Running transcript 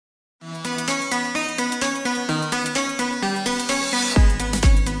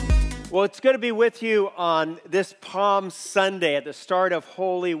Well, it's good to be with you on this Palm Sunday at the start of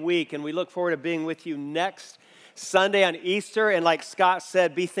Holy Week, and we look forward to being with you next Sunday on Easter. And like Scott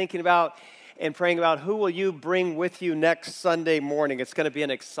said, be thinking about and praying about who will you bring with you next Sunday morning. It's going to be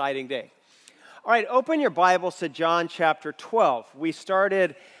an exciting day. All right, open your Bibles to John chapter 12. We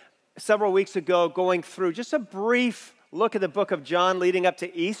started several weeks ago going through just a brief look at the book of John leading up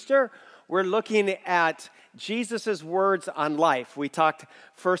to Easter. We're looking at Jesus' words on life. We talked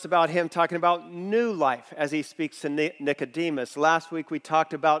first about him talking about new life as he speaks to Nicodemus. Last week we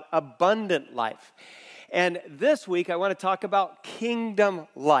talked about abundant life. And this week I want to talk about kingdom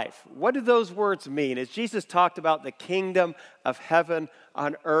life. What do those words mean? As Jesus talked about the kingdom of heaven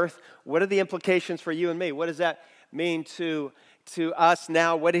on earth, what are the implications for you and me? What does that mean to us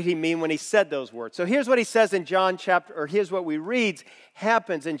now? What did he mean when he said those words? So here's what he says in John chapter, or here's what we read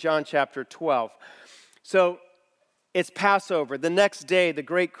happens in John chapter 12. So it's Passover. The next day, a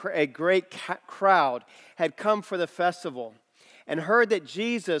great crowd had come for the festival and heard that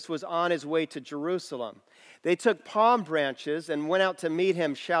Jesus was on his way to Jerusalem. They took palm branches and went out to meet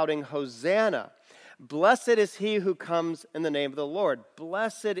him, shouting, "Hosanna! Blessed is he who comes in the name of the Lord.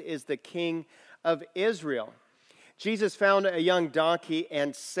 Blessed is the King of Israel." Jesus found a young donkey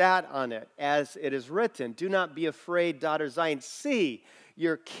and sat on it, as it is written, "Do not be afraid, daughter Zion. See,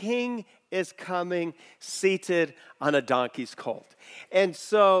 your king is coming, seated on a donkey's colt." And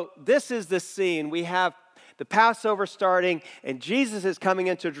so this is the scene. We have the Passover starting, and Jesus is coming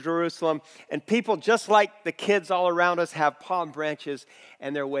into Jerusalem, and people, just like the kids all around us, have palm branches,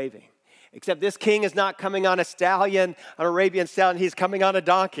 and they're waving. Except this king is not coming on a stallion, an Arabian stallion. He's coming on a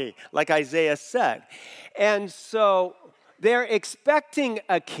donkey, like Isaiah said. And so they're expecting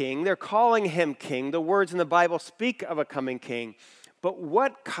a king. They're calling him king. The words in the Bible speak of a coming king. But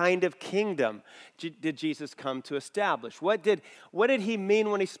what kind of kingdom did Jesus come to establish? What did he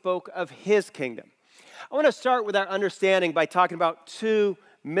mean when he spoke of his kingdom? I want to start with our understanding by talking about two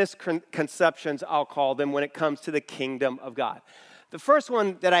misconceptions, I'll call them, when it comes to the kingdom of God. The first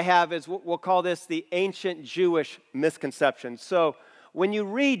one that I have is, we'll call this the ancient Jewish misconception. So when you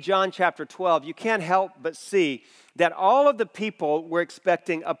read John chapter 12, you can't help but see that all of the people were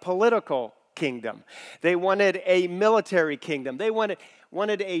expecting a political kingdom. They wanted a military kingdom. They wanted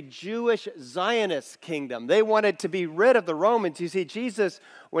a Jewish Zionist kingdom. They wanted to be rid of the Romans. You see, Jesus,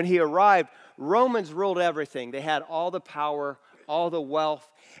 when he arrived, Romans ruled everything. They had all the power, all the wealth,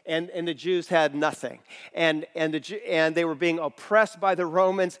 and the Jews had nothing. And they were being oppressed by the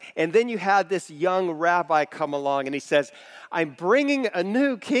Romans. And then you had this young rabbi come along, and he says, "I'm bringing a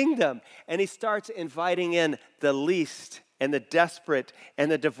new kingdom." And he starts inviting in the least and the desperate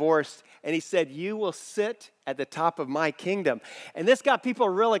and the divorced. And he said, "You will sit at the top of my kingdom." And this got people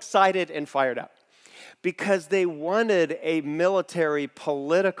real excited and fired up because they wanted a military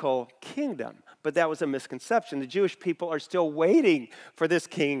political kingdom. But that was a misconception. The Jewish people are still waiting for this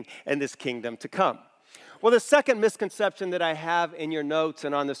king and this kingdom to come. Well, the second misconception that I have in your notes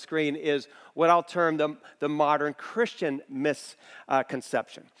and on the screen is what I'll term the modern Christian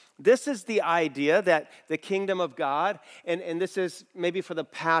misconception. This is the idea that the kingdom of God, and this is maybe for the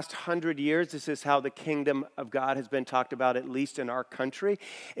past 100 years, this is how the kingdom of God has been talked about, at least in our country,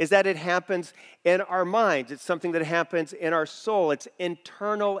 is that it happens in our minds. It's something that happens in our soul. It's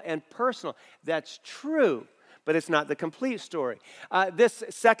internal and personal. That's true, but it's not the complete story. This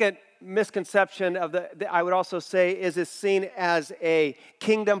second misconception of I would also say is seen as a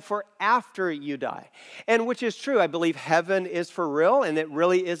kingdom for after you die, and which is true. I believe heaven is for real, and it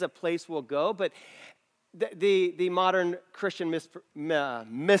really is a place we'll go. But the modern Christian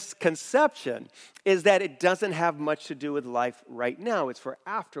misconception is that it doesn't have much to do with life right now. It's for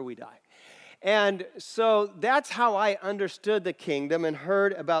after we die. And so that's how I understood the kingdom and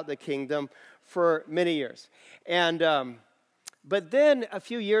heard about the kingdom for many years. And but then a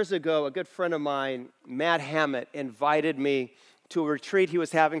few years ago, a good friend of mine, Matt Hammett, invited me to a retreat he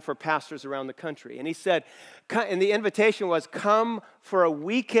was having for pastors around the country. And he said, and the invitation was, "Come for a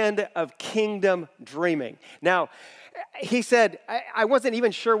weekend of kingdom dreaming." Now, he said, I wasn't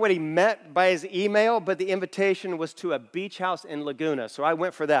even sure what he meant by his email, but the invitation was to a beach house in Laguna. So I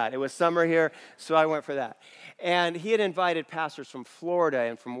went for that. It was summer here, so I went for that. And he had invited pastors from Florida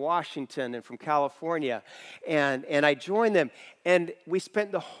and from Washington and from California. And I joined them. And we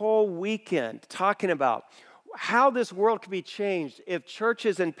spent the whole weekend talking about how this world could be changed if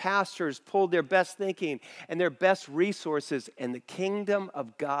churches and pastors pulled their best thinking and their best resources and the kingdom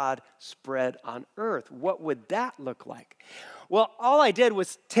of God spread on earth. What would that look like? Well, all I did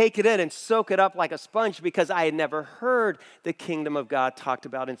was take it in and soak it up like a sponge because I had never heard the kingdom of God talked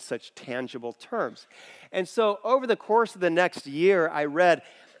about in such tangible terms. And so over the course of the next year, I read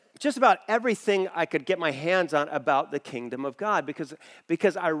just about everything I could get my hands on about the kingdom of God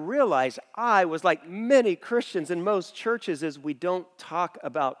because I realized I was like many Christians in most churches is we don't talk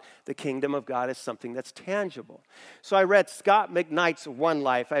about the kingdom of God as something that's tangible. So I read Scott McKnight's One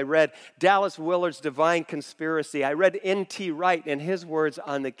Life. I read Dallas Willard's Divine Conspiracy. I read N.T. Wright and his words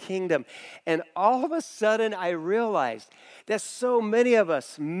on the kingdom. And all of a sudden I realized that so many of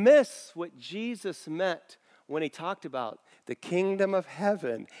us miss what Jesus meant when he talked about the kingdom of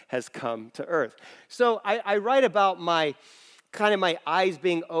heaven has come to earth. So I write about my eyes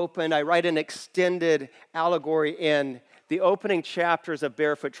being opened. I write an extended allegory in the opening chapters of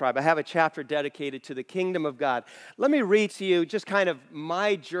Barefoot Tribe. I have a chapter dedicated to the kingdom of God. Let me read to you just kind of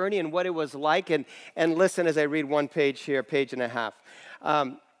my journey and what it was like, and listen as I read one page here, page and a half.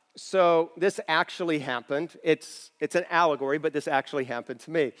 So this actually happened. It's an allegory, but this actually happened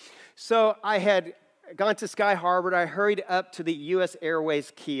to me. So I had gone to Sky Harbor. I hurried up to the U.S.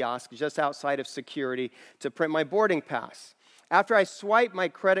 Airways kiosk just outside of security to print my boarding pass. After I swiped my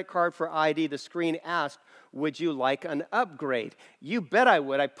credit card for ID, the screen asked, "Would you like an upgrade?" You bet I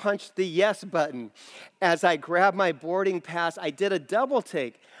would. I punched the yes button. As I grabbed my boarding pass, I did a double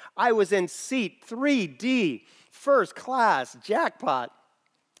take. I was in seat 3D, first class, jackpot.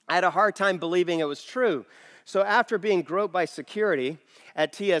 I had a hard time believing it was true. So after being groped by security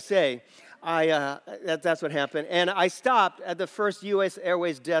at TSA, that's what happened. And I stopped at the first U.S.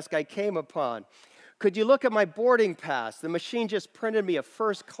 Airways desk I came upon. "Could you look at my boarding pass? The machine just printed me a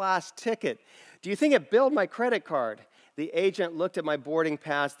first-class ticket. Do you think it billed my credit card?" The agent looked at my boarding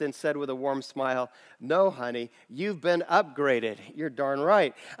pass, then said with a warm smile, "No, honey, you've been upgraded." You're darn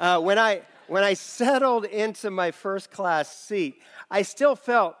right. When I settled into my first-class seat, I still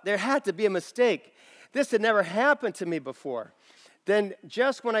felt there had to be a mistake. This had never happened to me before. Then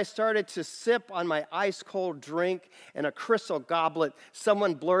just when I started to sip on my ice-cold drink in a crystal goblet,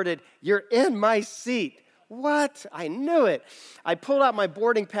 someone blurted, "You're in my seat." What? I knew it. I pulled out my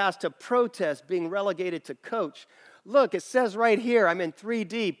boarding pass to protest being relegated to coach. "Look, it says right here, I'm in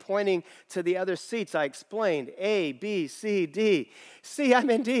 3D," pointing to the other seats. I explained, A, B, C, D. "See, I'm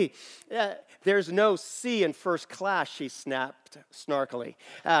in D." "There's no C in first class," she snapped snarkily.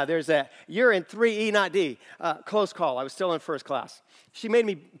 "You're in 3E, not D." Close call. I was still in first class. She made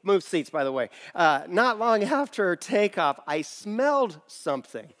me move seats, by the way. Not long after takeoff, I smelled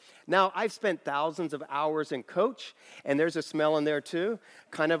something. Now, I've spent thousands of hours in coach, and there's a smell in there too,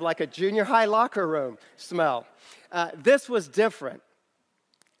 kind of like a junior high locker room smell. This was different.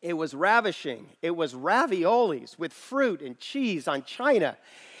 It was ravishing. It was raviolis with fruit and cheese on china.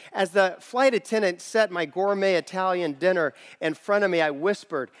 As the flight attendant set my gourmet Italian dinner in front of me, I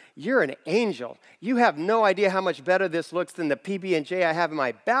whispered, "You're an angel. You have no idea how much better this looks than the PB&J I have in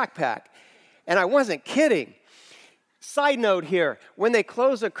my backpack." And I wasn't kidding. Side note here, when they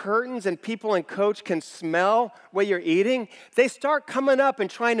close the curtains and people in coach can smell what you're eating, they start coming up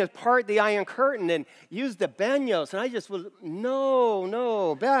and trying to part the iron curtain and use the baños. And I just was,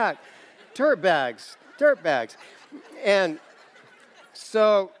 no, back. Dirt bags. And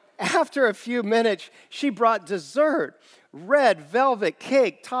so after a few minutes, she brought dessert, red velvet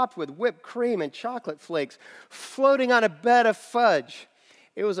cake topped with whipped cream and chocolate flakes, floating on a bed of fudge.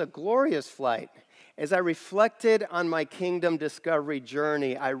 It was a glorious flight. As I reflected on my kingdom discovery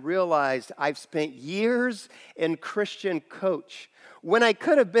journey, I realized I've spent years in Christian coach. When I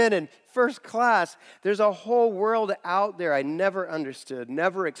could have been in first class, there's a whole world out there I never understood,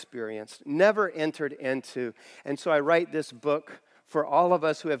 never experienced, never entered into. And so I write this book for all of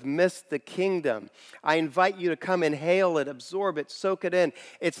us who have missed the kingdom. I invite you to come inhale it, absorb it, soak it in.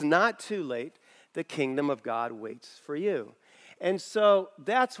 It's not too late. The kingdom of God waits for you. And so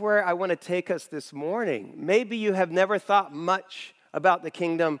that's where I want to take us this morning. Maybe you have never thought much about the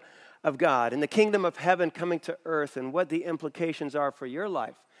kingdom of God and the kingdom of heaven coming to earth and what the implications are for your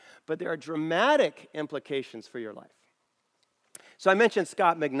life. But there are dramatic implications for your life. So I mentioned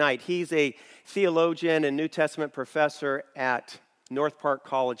Scott McKnight. He's a theologian and New Testament professor at North Park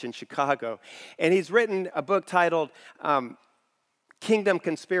College in Chicago. And he's written a book titled Kingdom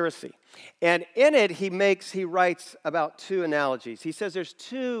Conspiracy. And in it, he writes about two analogies. He says there's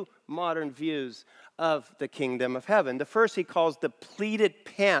two modern views of the kingdom of heaven. The first he calls the pleated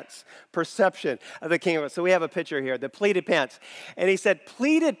pants perception of the kingdom. So we have a picture here, the pleated pants. And he said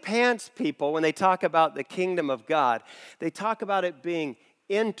pleated pants people, when they talk about the kingdom of God, they talk about it being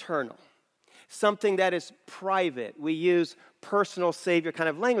internal, something that is private. We use personal Savior kind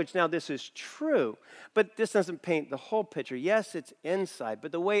of language. Now, this is true, but this doesn't paint the whole picture. Yes, it's inside,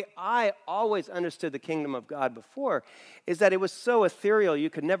 but the way I always understood the kingdom of God before is that it was so ethereal you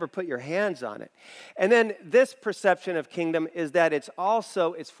could never put your hands on it. And then this perception of kingdom is that it's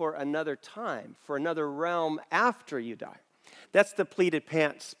for another time, for another realm after you die. That's the pleated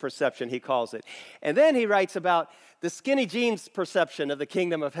pants perception, he calls it. And then he writes about the skinny jeans perception of the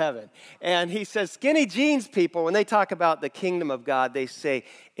kingdom of heaven. And he says, skinny jeans people, when they talk about the kingdom of God, they say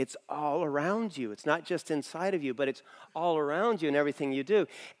it's all around you. It's not just inside of you, but it's all around you in everything you do.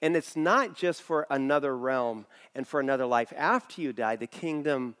 And it's not just for another realm and for another life after you die. The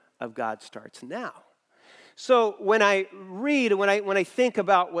kingdom of God starts now. So when I read, when I think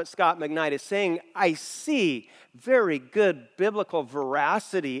about what Scott McKnight is saying, I see very good biblical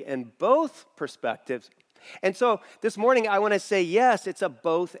veracity in both perspectives. And so this morning I want to say, yes, it's a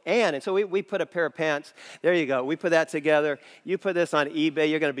both and. And so we put a pair of pants. There you go. We put that together. You put this on eBay.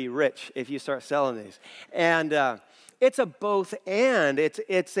 You're going to be rich if you start selling these. And it's a both and.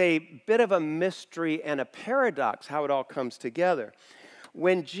 It's a bit of a mystery and a paradox how it all comes together.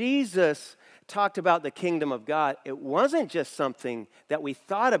 When Jesus talked about the kingdom of God, it wasn't just something that we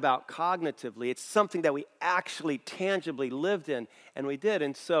thought about cognitively. It's something that we actually tangibly lived in, and we did.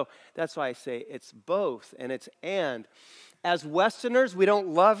 And so that's why I say it's both and it's and. As Westerners, we don't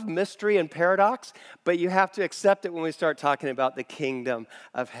love mystery and paradox, but you have to accept it when we start talking about the kingdom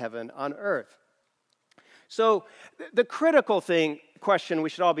of heaven on earth. So the critical question we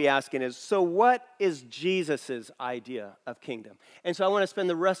should all be asking is, so what is Jesus' idea of kingdom? And so I want to spend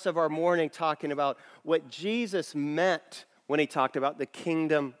the rest of our morning talking about what Jesus meant when he talked about the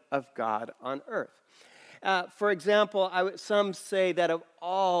kingdom of God on earth. For example, some say that of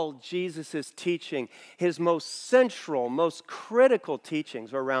all Jesus' teaching, his most central, most critical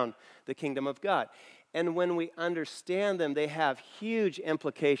teachings were around the kingdom of God. And when we understand them, they have huge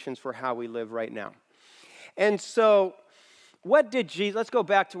implications for how we live right now. And so, let's go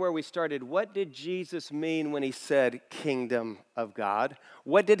back to where we started. What did Jesus mean when he said kingdom of God?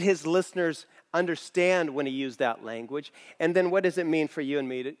 What did his listeners understand when he used that language? And then what does it mean for you and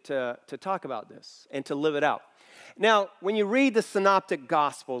me to talk about this and to live it out? Now, when you read the synoptic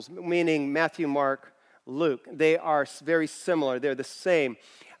gospels, meaning Matthew, Mark, Luke, they are very similar. They're the same.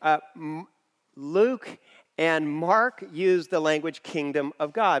 Luke and Mark use the language kingdom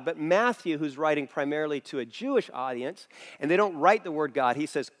of God. But Matthew, who's writing primarily to a Jewish audience, and they don't write the word God, he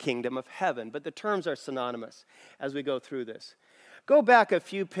says kingdom of heaven. But the terms are synonymous as we go through this. Go back a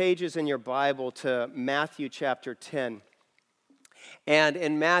few pages in your Bible to Matthew chapter 10. And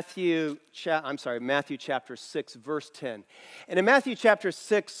in Matthew chapter 6, verse 10. And in Matthew chapter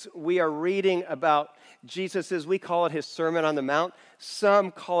 6, we are reading about Jesus', we call it his Sermon on the Mount.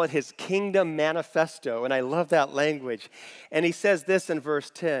 Some call it his kingdom manifesto, and I love that language. And he says this in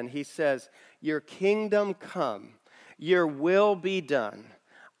verse 10. He says, your kingdom come, your will be done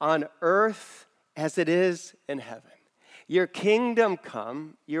on earth as it is in heaven. Your kingdom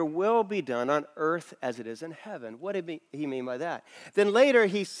come, your will be done on earth as it is in heaven. What did he mean by that? Then later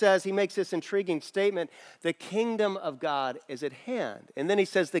he makes this intriguing statement, the kingdom of God is at hand. And then he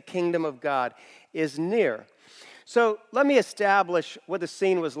says the kingdom of God is near. So let me establish what the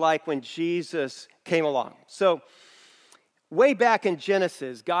scene was like when Jesus came along. So way back in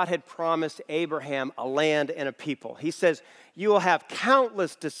Genesis, God had promised Abraham a land and a people. He says, you will have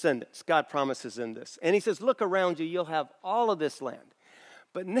countless descendants. God promises him this. And he says, look around you, you'll have all of this land.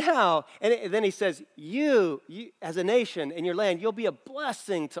 But now, and then he says, you as a nation in your land, you'll be a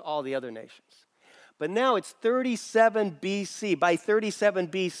blessing to all the other nations. But now it's 37 BC. By 37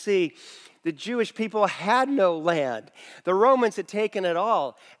 BC, the Jewish people had no land. The Romans had taken it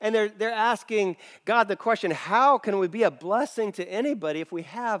all. And they're asking God the question, how can we be a blessing to anybody if we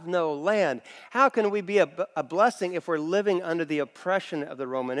have no land? How can we be a blessing if we're living under the oppression of the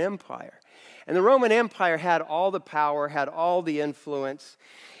Roman Empire? And the Roman Empire had all the power, had all the influence.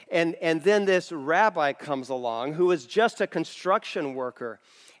 And then this rabbi comes along who is just a construction worker.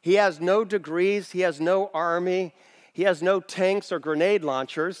 He has no degrees. He has no army. He has no tanks or grenade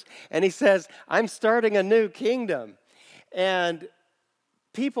launchers, and he says, I'm starting a new kingdom. And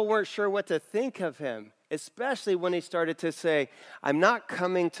people weren't sure what to think of him, especially when he started to say, I'm not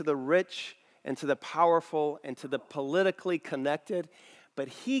coming to the rich and to the powerful and to the politically connected, but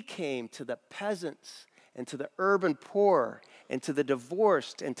he came to the peasants and to the urban poor and to the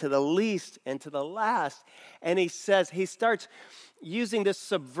divorced and to the least and to the last. And he starts using this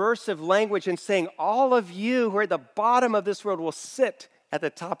subversive language and saying, all of you who are at the bottom of this world will sit at the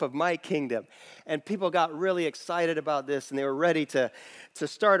top of my kingdom. And people got really excited about this, and they were ready to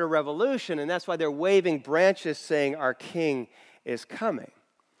start a revolution, and that's why they're waving branches saying, our king is coming.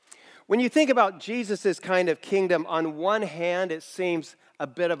 When you think about Jesus' kind of kingdom, on one hand, it seems a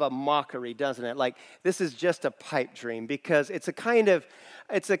bit of a mockery, doesn't it? Like, this is just a pipe dream, because it's a kind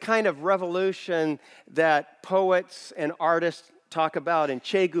of revolution that poets and artists talk about in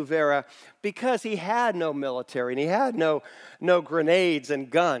Che Guevara, because he had no military and he had no grenades and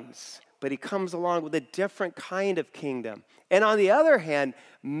guns, but he comes along with a different kind of kingdom. And on the other hand,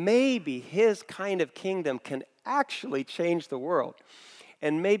 maybe his kind of kingdom can actually change the world.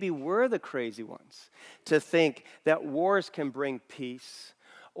 And maybe we're the crazy ones to think that wars can bring peace,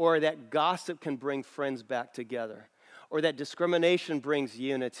 or that gossip can bring friends back together, or that discrimination brings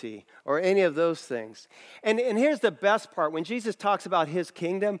unity, or any of those things. And here's the best part. When Jesus talks about his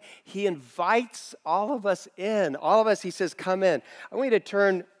kingdom, he invites all of us in. All of us, he says, come in. I want you to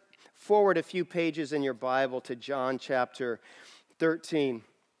turn forward a few pages in your Bible to John chapter 13.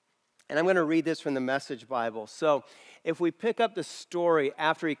 And I'm going to read this from the Message Bible. So if we pick up the story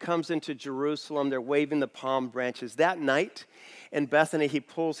after he comes into Jerusalem, they're waving the palm branches. That night in Bethany, he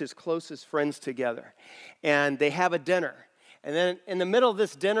pulls his closest friends together, and they have a dinner. And then in the middle of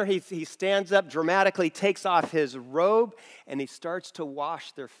this dinner, he stands up dramatically, takes off his robe, and he starts to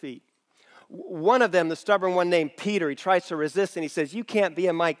wash their feet. One of them, the stubborn one named Peter, he tries to resist, and he says, you can't be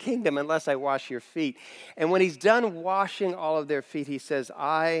in my kingdom unless I wash your feet. And when he's done washing all of their feet, he says,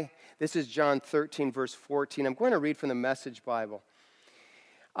 this is John 13, verse 14. I'm going to read from the Message Bible.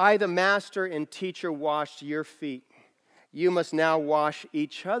 I, the master and teacher, washed your feet. You must now wash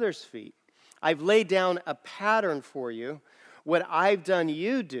each other's feet. I've laid down a pattern for you. What I've done,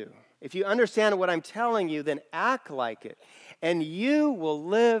 you do. If you understand what I'm telling you, then act like it, and you will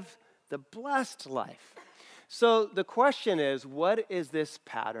live the blessed life. So the question is, what is this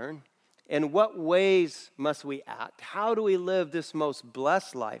pattern? In what ways must we act? How do we live this most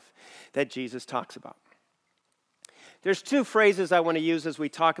blessed life that Jesus talks about? There's two phrases I want to use as we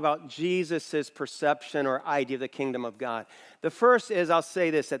talk about Jesus' perception or idea of the kingdom of God. The first is, I'll say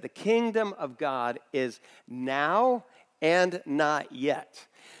this, that the kingdom of God is now and not yet.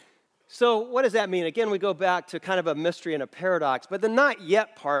 So what does that mean? Again, we go back to kind of a mystery and a paradox, but the not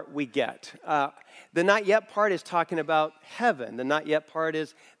yet part we get. The not yet part is talking about heaven. The not yet part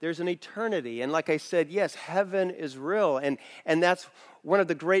is there's an eternity. And like I said, yes, heaven is real. And that's one of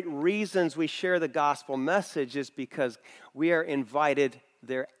the great reasons we share the gospel message, is because we are invited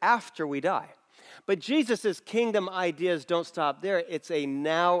there after we die. But Jesus' kingdom ideas don't stop there. It's a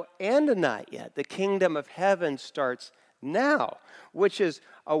now and a not yet. The kingdom of heaven starts now, which is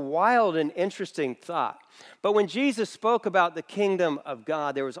a wild and interesting thought. But when Jesus spoke about the kingdom of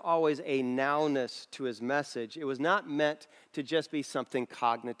God, there was always a nowness to his message. It was not meant to just be something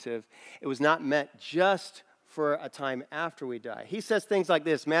cognitive. It was not meant just for a time after we die. He says things like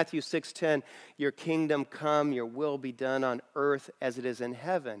this, Matthew 6:10, your kingdom come, your will be done on earth as it is in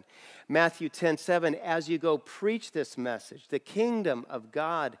heaven. Matthew 10:7, as you go preach this message, the kingdom of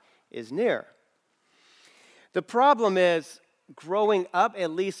God is near. The problem is, growing up,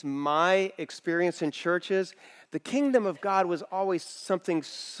 at least my experience in churches, the kingdom of God was always something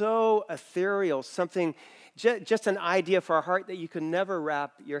so ethereal, something, just an idea for our heart that you could never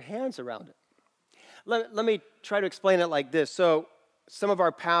wrap your hands around it. Let me try to explain it like this. So some of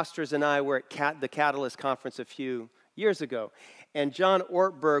our pastors and I were at the Catalyst Conference a few years ago, and John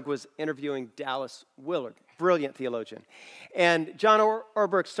Ortberg was interviewing Dallas Willard, brilliant theologian. And John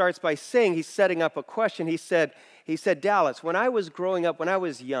Ortberg starts by saying, he's setting up a question. He said, Dallas, when I was growing up, when I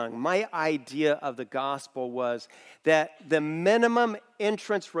was young, my idea of the gospel was that the minimum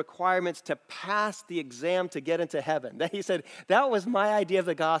entrance requirements to pass the exam to get into heaven. He said, that was my idea of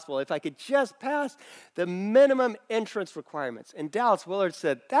the gospel. If I could just pass the minimum entrance requirements. And Dallas Willard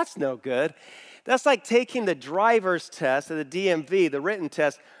said, that's no good. That's like taking the driver's test at the DMV, the written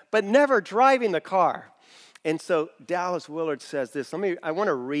test, but never driving the car. And so Dallas Willard says this. I want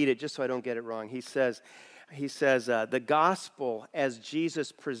to read it just so I don't get it wrong. He says, the gospel as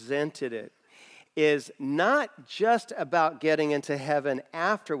Jesus presented it is not just about getting into heaven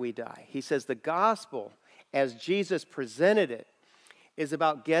after we die. He says the gospel as Jesus presented it is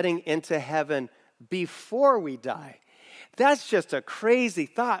about getting into heaven before we die. That's just a crazy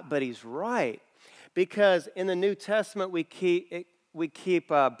thought, but he's right. Because in the New Testament, we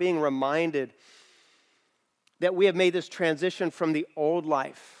keep being reminded that we have made this transition from the old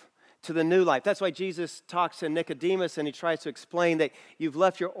life to the new life. That's why Jesus talks to Nicodemus and he tries to explain that you've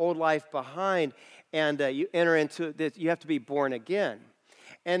left your old life behind and you enter into this, you have to be born again.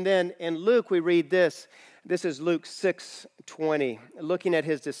 And then in Luke we read this, This is Luke 6:20. Looking at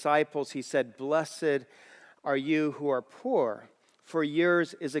his disciples, he said, "Blessed are you who are poor, for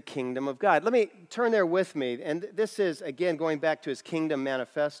yours is a kingdom of God." Let me turn there with me. And this is, again, going back to his kingdom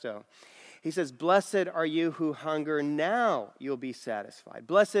manifesto. He says, "Blessed are you who hunger, now you'll be satisfied.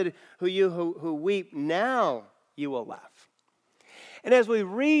 Blessed who weep, now you will laugh." And as we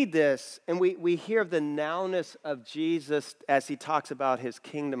read this and we hear the nowness of Jesus as he talks about his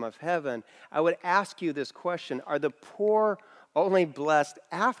kingdom of heaven, I would ask you this question: are the poor only blessed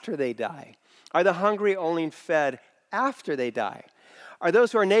after they die? Are the hungry only fed after they die? Are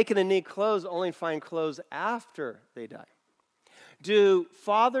those who are naked and need clothes only find clothes after they die? Do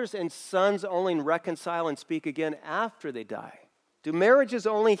fathers and sons only reconcile and speak again after they die? Do marriages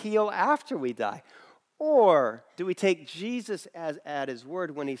only heal after we die? Or do we take Jesus at his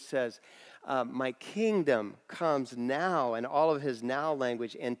word when he says, my kingdom comes now, and all of his now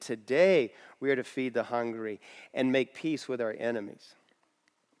language, and today we are to feed the hungry and make peace with our enemies?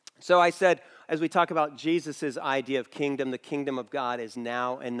 So I said, as we talk about Jesus' idea of kingdom, the kingdom of God is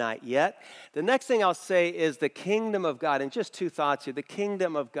now and not yet. The next thing I'll say is the kingdom of God, and just two thoughts here. The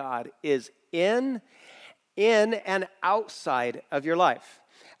kingdom of God is in and outside of your life.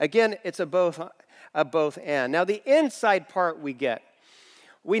 Again, it's a both and. Now, the inside part we get.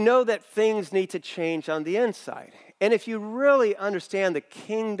 We know that things need to change on the inside. And if you really understand the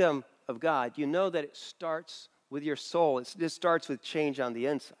kingdom of God, you know that it starts with your soul. It starts with change on the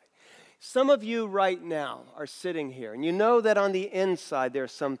inside. Some of you right now are sitting here, and you know that on the inside there are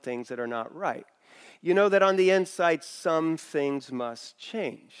some things that are not right. You know that on the inside some things must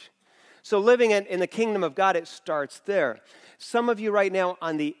change. So living in the kingdom of God, it starts there. Some of you right now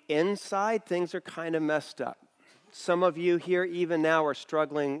on the inside, things are kind of messed up. Some of you here even now are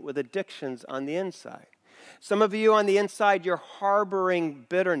struggling with addictions on the inside. Some of you on the inside, you're harboring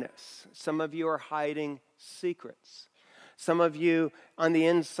bitterness. Some of you are hiding secrets. Some of you on the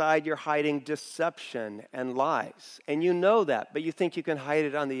inside, you're hiding deception and lies. And you know that, but you think you can hide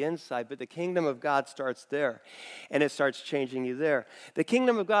it on the inside. But the kingdom of God starts there, and it starts changing you there. The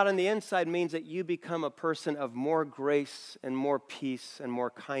kingdom of God on the inside means that you become a person of more grace and more peace and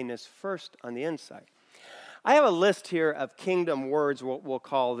more kindness first on the inside. I have a list here of kingdom words, we'll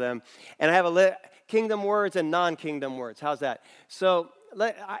call them. And I have kingdom words and non-kingdom words. How's that? So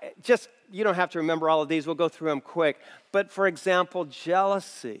you don't have to remember all of these. We'll go through them quick. But for example,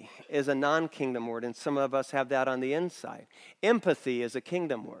 jealousy is a non-kingdom word, and some of us have that on the inside. Empathy is a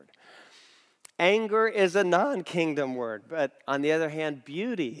kingdom word. Anger is a non-kingdom word, but on the other hand,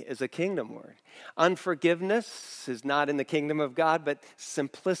 beauty is a kingdom word. Unforgiveness is not in the kingdom of God, but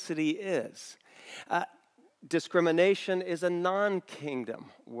simplicity is. Discrimination is a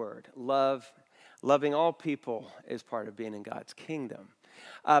non-kingdom word. Loving all people is part of being in God's kingdom.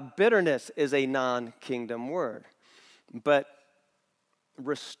 Bitterness is a non-kingdom word, but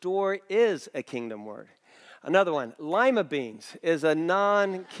restore is a kingdom word. Another one, lima beans, is a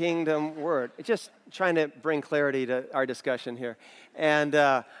non-kingdom word. Just trying to bring clarity to our discussion here. And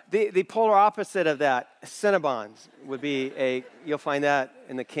the polar opposite of that, cinnabons, would be you'll find that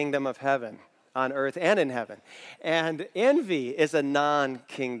in the kingdom of heaven, on earth and in heaven. And envy is a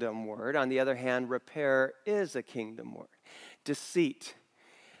non-kingdom word. On the other hand, repair is a kingdom word. Deceit.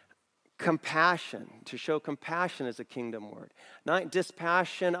 Compassion, to show compassion is a kingdom word.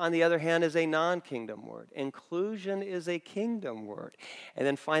 Dispassion, on the other hand, is a non-kingdom word. Inclusion is a kingdom word. And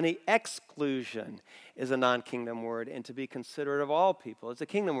then finally, exclusion is a non-kingdom word, and to be considerate of all people is a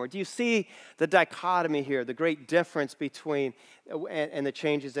kingdom word. Do you see the dichotomy here, the great difference between and the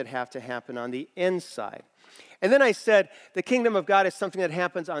changes that have to happen on the inside? And then I said the kingdom of God is something that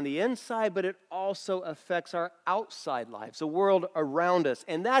happens on the inside, but it also affects our outside lives, the world around us.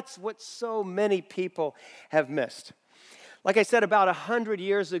 And that's what so many people have missed. Like I said, about 100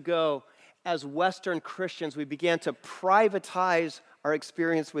 years ago, as Western Christians, we began to privatize our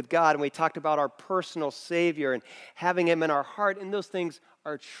experience with God, and we talked about our personal Savior and having Him in our heart, and those things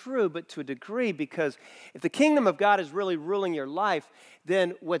are true, but to a degree, because if the kingdom of God is really ruling your life,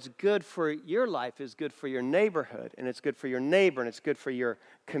 then what's good for your life is good for your neighborhood, and it's good for your neighbor, and it's good for your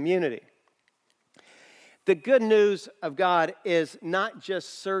community. The good news of God is not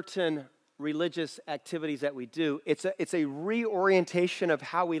just certain religious activities that we do, it's a reorientation of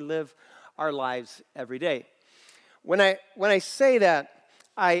how we live our lives every day. When I say that,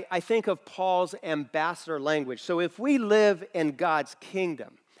 I think of Paul's ambassador language. So if we live in God's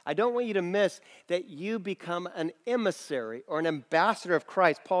kingdom, I don't want you to miss that you become an emissary or an ambassador of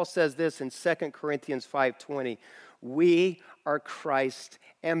Christ. Paul says this in 2 Corinthians 5:20. We are Christ's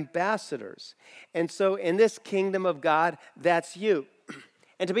ambassadors. And so in this kingdom of God, that's you.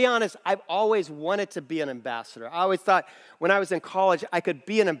 And to be honest, I've always wanted to be an ambassador. I always thought when I was in college, I could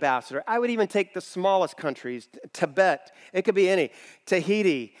be an ambassador. I would even take the smallest countries, Tibet, it could be any,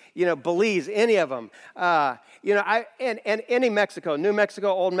 Tahiti, Belize, any of them. And any Mexico, New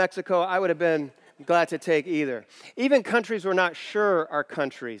Mexico, Old Mexico, I would have been glad to take either. Even countries we're not sure are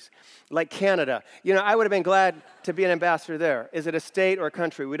countries, like Canada. I would have been glad to be an ambassador there. Is it a state or a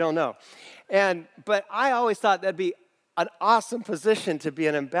country? We don't know. But I always thought that'd be an awesome position to be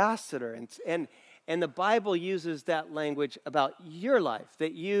an ambassador. And the Bible uses that language about your life,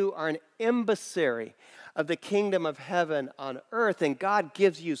 that you are an emissary of the kingdom of heaven on earth, and God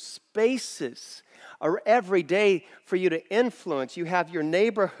gives you spaces every day for you to influence. You have your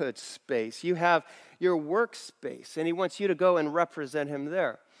neighborhood space, you have your workspace, and he wants you to go and represent him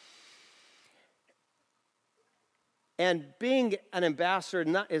there. And being an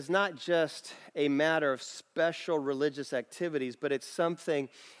ambassador is not just a matter of special religious activities, but it's something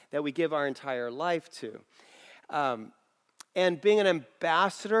that we give our entire life to. And being an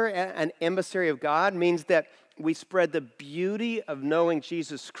ambassador, an emissary of God, means that we spread the beauty of knowing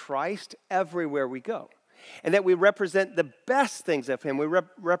Jesus Christ everywhere we go. And that we represent the best things of him. We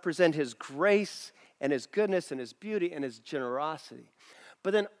represent his grace and his goodness and his beauty and his generosity.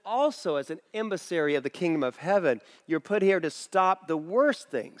 But then also as an emissary of the kingdom of heaven, you're put here to stop the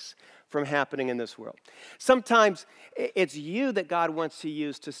worst things from happening in this world. Sometimes it's you that God wants to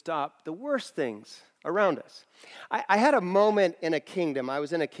use to stop the worst things around us. I had a moment in a kingdom. I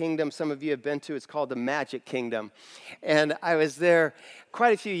was in a kingdom some of you have been to. It's called the Magic Kingdom. And I was there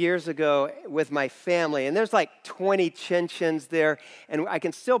quite a few years ago with my family. And there's like 20 Chinchens there. And I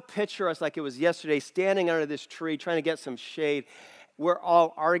can still picture us like it was yesterday, standing under this tree, trying to get some shade. We're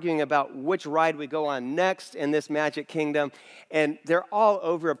all arguing about which ride we go on next in this Magic Kingdom, and they're all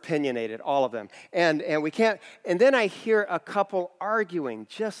over-opinionated, all of them. And we can't. And then I hear a couple arguing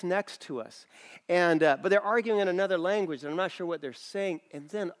just next to us, but they're arguing in another language, and I'm not sure what they're saying. And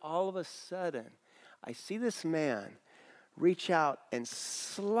then all of a sudden, I see this man reach out and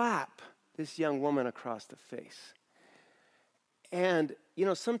slap this young woman across the face. And,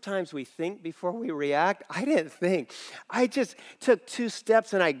 sometimes we think before we react. I didn't think. I just took 2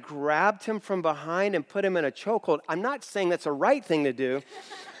 steps and I grabbed him from behind and put him in a chokehold. I'm not saying that's a right thing to do,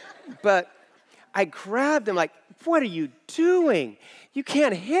 but I grabbed him like, what are you doing? You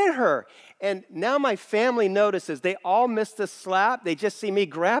can't hit her. And now my family notices. They all miss the slap. They just see me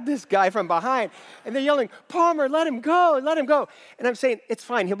grab this guy from behind. And they're yelling, Palmer, let him go, let him go. And I'm saying, it's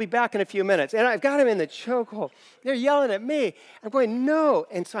fine. He'll be back in a few minutes. And I've got him in the chokehold. They're yelling at me. I'm going, no.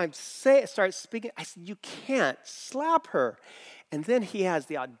 And so I start speaking. I said, you can't slap her. And then he has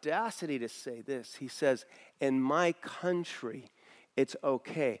the audacity to say this. He says, in my country, it's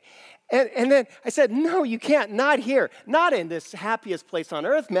okay. And then I said, no, you can't, not here. Not in this happiest place on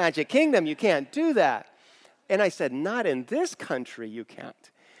earth, Magic Kingdom. You can't do that. And I said, not in this country, you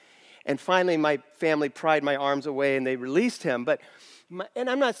can't. And finally, my family pried my arms away and they released him. And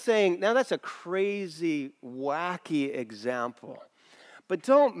I'm not saying, now that's a crazy, wacky example. But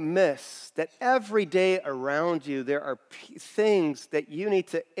don't miss that every day around you, there are things that you need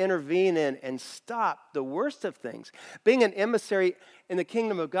to intervene in and stop the worst of things. Being an emissary in the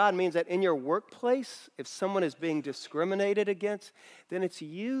kingdom of God means that in your workplace, if someone is being discriminated against, then it's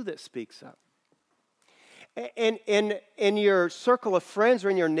you that speaks up. And in your circle of friends or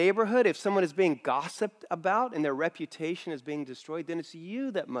in your neighborhood, if someone is being gossiped about and their reputation is being destroyed, then it's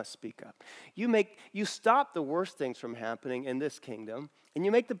you that must speak up. You stop the worst things from happening in this kingdom, and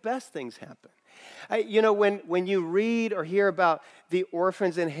you make the best things happen. When you read or hear about the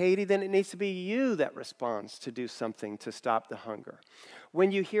orphans in Haiti, then it needs to be you that responds to do something to stop the hunger.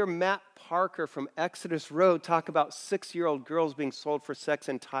 When you hear Matt Parker from Exodus Road talk about 6-year-old girls being sold for sex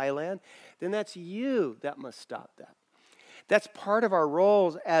in Thailand, then that's you that must stop that. That's part of our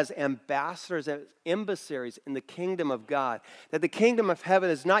roles as ambassadors, as emissaries in the kingdom of God. That the kingdom of heaven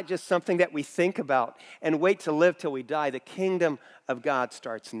is not just something that we think about and wait to live till we die. The kingdom of God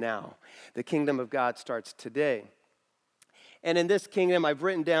starts now. The kingdom of God starts today. And in this kingdom, I've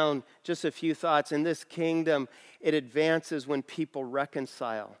written down just a few thoughts. In this kingdom, it advances when people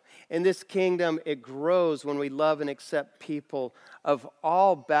reconcile. In this kingdom, it grows when we love and accept people of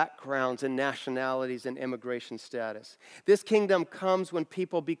all backgrounds and nationalities and immigration status. This kingdom comes when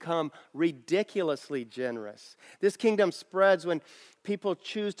people become ridiculously generous. This kingdom spreads when people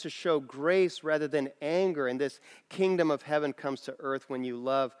choose to show grace rather than anger. And this kingdom of heaven comes to earth when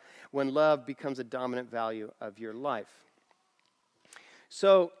love becomes a dominant value of your life.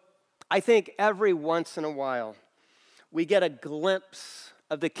 So I think every once in a while, we get a glimpse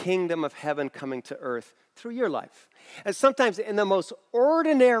of the kingdom of heaven coming to earth through your life. And sometimes in the most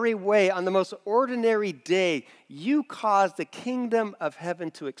ordinary way, on the most ordinary day, you cause the kingdom of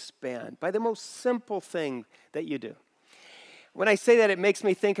heaven to expand by the most simple thing that you do. When I say that, it makes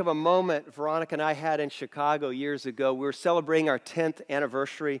me think of a moment Veronica and I had in Chicago years ago. We were celebrating our 10th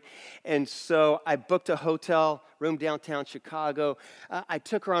anniversary, and so I booked a hotel room downtown Chicago. I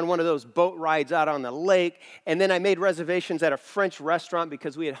took her on one of those boat rides out on the lake, and then I made reservations at a French restaurant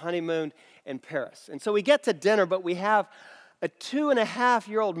because we had honeymooned in Paris. And so we get to dinner, but we have a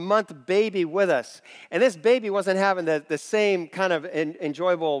 2.5-year-old month baby with us. And this baby wasn't having the same kind of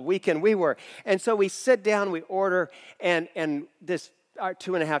enjoyable weekend we were. And so we sit down, we order, and this our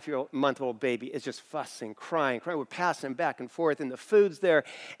 2.5-month-old baby is just fussing, crying. We're passing him back and forth, and the food's there,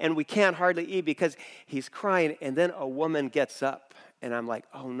 and we can't hardly eat because he's crying. And then a woman gets up, and I'm like,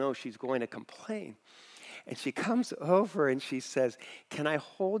 oh no, she's going to complain. And she comes over and she says, can I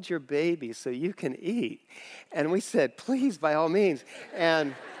hold your baby so you can eat? And we said, please, by all means.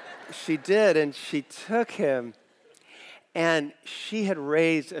 And she did, and she took him. And she had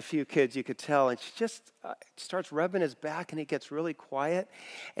raised a few kids, you could tell, and she just starts rubbing his back, and he gets really quiet.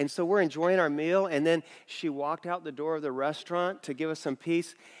 And so we're enjoying our meal, and then she walked out the door of the restaurant to give us some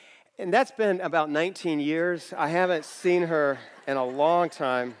peace. And that's been about 19 years. I haven't seen her in a long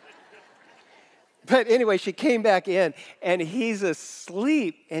time. But anyway, she came back in, and he's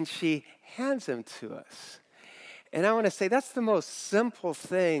asleep, and she hands him to us. And I want to say that's the most simple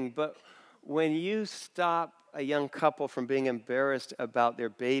thing, but when you stop a young couple from being embarrassed about their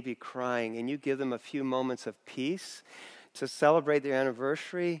baby crying and you give them a few moments of peace to celebrate their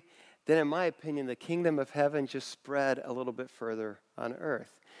anniversary, then in my opinion, the kingdom of heaven just spread a little bit further on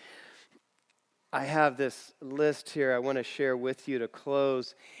earth. I have this list here I want to share with you to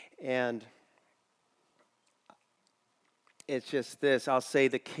close, and it's just this. I'll say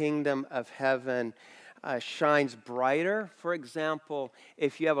the kingdom of heaven shines brighter. For example,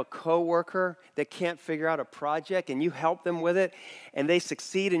 if you have a coworker that can't figure out a project and you help them with it and they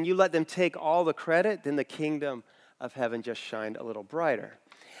succeed and you let them take all the credit, then the kingdom of heaven just shined a little brighter.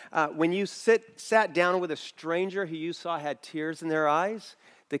 When you sat down with a stranger who you saw had tears in their eyes,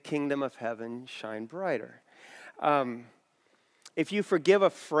 the kingdom of heaven shined brighter. If you forgive a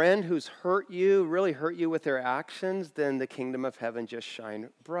friend who's really hurt you with their actions, then the kingdom of heaven just shine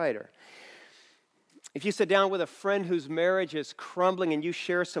brighter. If you sit down with a friend whose marriage is crumbling and you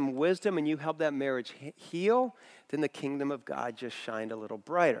share some wisdom and you help that marriage heal, then the kingdom of God just shined a little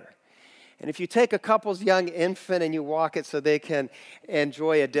brighter. And if you take a couple's young infant and you walk it so they can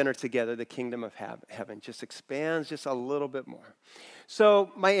enjoy a dinner together, the kingdom of heaven just expands just a little bit more.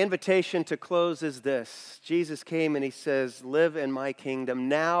 So my invitation to close is this. Jesus came and he says, live in my kingdom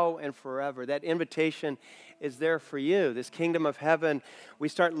now and forever. That invitation is there for you. This kingdom of heaven, we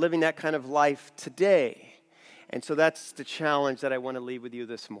start living that kind of life today. And so that's the challenge that I want to leave with you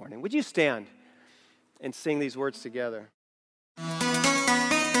this morning. Would you stand and sing these words together?